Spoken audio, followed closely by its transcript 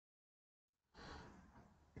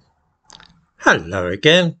Hello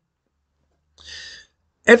again.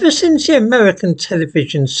 Ever since the American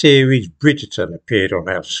television series Bridgerton appeared on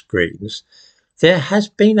our screens, there has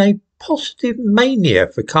been a positive mania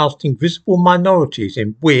for casting visible minorities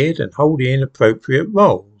in weird and wholly inappropriate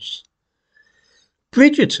roles.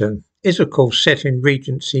 Bridgerton is of course set in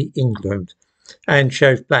Regency England and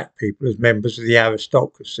shows black people as members of the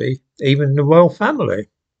aristocracy, even the royal family.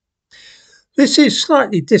 This is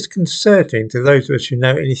slightly disconcerting to those of us who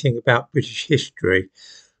know anything about British history,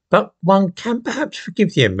 but one can perhaps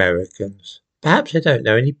forgive the Americans. Perhaps they don't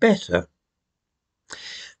know any better.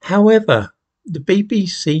 However, the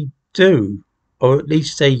BBC do, or at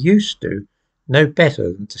least they used to, know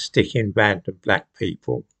better than to stick in random black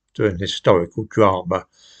people during historical drama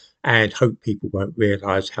and hope people won't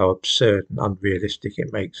realise how absurd and unrealistic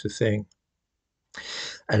it makes the thing.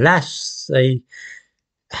 Alas, they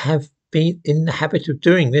have been in the habit of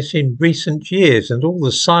doing this in recent years, and all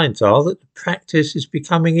the signs are that the practice is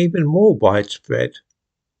becoming even more widespread.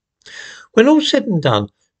 When all said and done,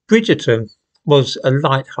 Bridgerton was a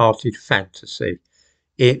light-hearted fantasy.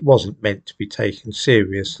 It wasn't meant to be taken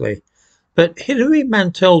seriously. But Hilary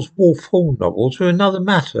Mantel's Wolf Hall novels are another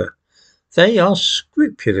matter. They are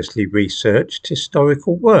scrupulously researched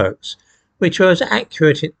historical works, which are as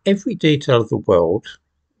accurate in every detail of the world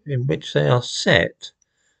in which they are set,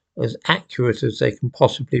 as accurate as they can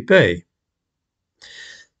possibly be.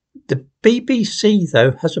 The BBC,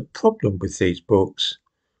 though, has a problem with these books,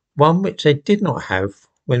 one which they did not have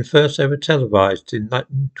when first they were televised in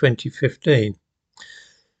 2015.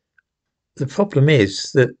 The problem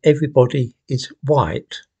is that everybody is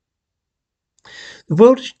white. The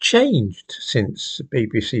world has changed since the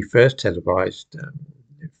BBC first televised the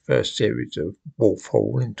first series of Wolf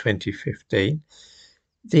Hall in 2015.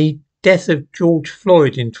 The death of George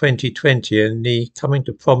Floyd in 2020 and the coming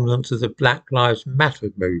to prominence of the Black Lives Matter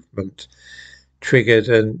movement triggered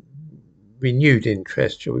a renewed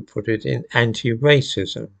interest, shall we put it, in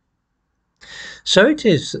anti-racism. So it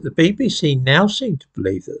is that the BBC now seem to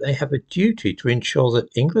believe that they have a duty to ensure that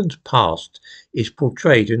England's past is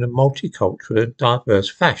portrayed in a multicultural and diverse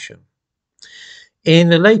fashion. In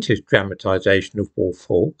the latest dramatisation of Wolf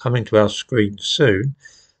Hall, coming to our screens soon,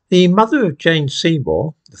 the mother of Jane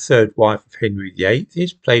Seymour, the third wife of Henry VIII,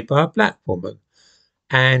 is played by a black woman,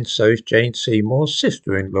 and so is Jane Seymour's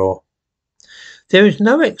sister-in-law. There is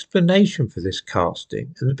no explanation for this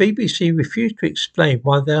casting, and the BBC refuse to explain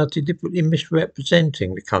why they are deliberately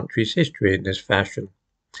misrepresenting the country's history in this fashion.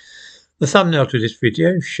 The thumbnail to this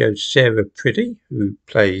video shows Sarah Priddy, who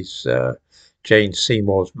plays Jane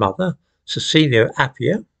Seymour's mother, Cecilia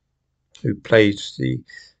Appiah, who plays the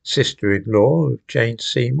sister-in-law of Jane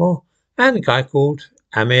Seymour, and a guy called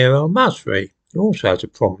Amir El-Masri, who also has a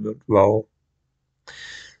prominent role.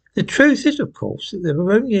 The truth is, of course, that there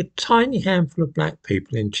were only a tiny handful of black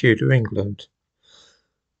people in Tudor England.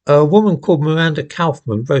 A woman called Miranda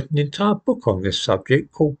Kaufman wrote an entire book on this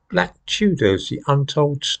subject called Black Tudors, The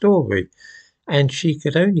Untold Story, and she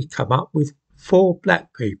could only come up with 4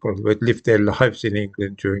 black people who had lived their lives in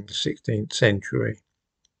England during the 16th century.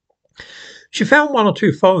 She found 1 or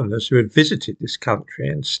 2 foreigners who had visited this country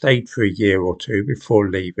and stayed for a year or 2 before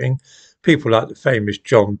leaving, people like the famous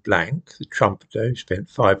John Blank, the trumpeter who spent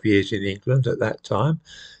 5 years in England at that time,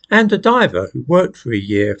 and a diver who worked for a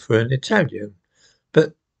year for an Italian,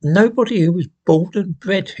 but nobody who was born and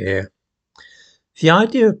bred here. The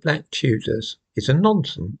idea of black Tudors is a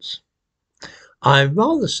nonsense. I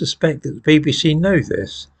rather suspect that the BBC know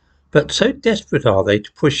this, but so desperate are they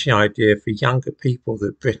to push the idea for younger people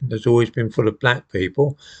that Britain has always been full of black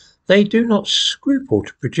people, they do not scruple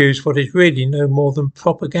to produce what is really no more than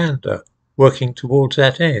propaganda, working towards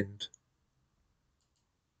that end.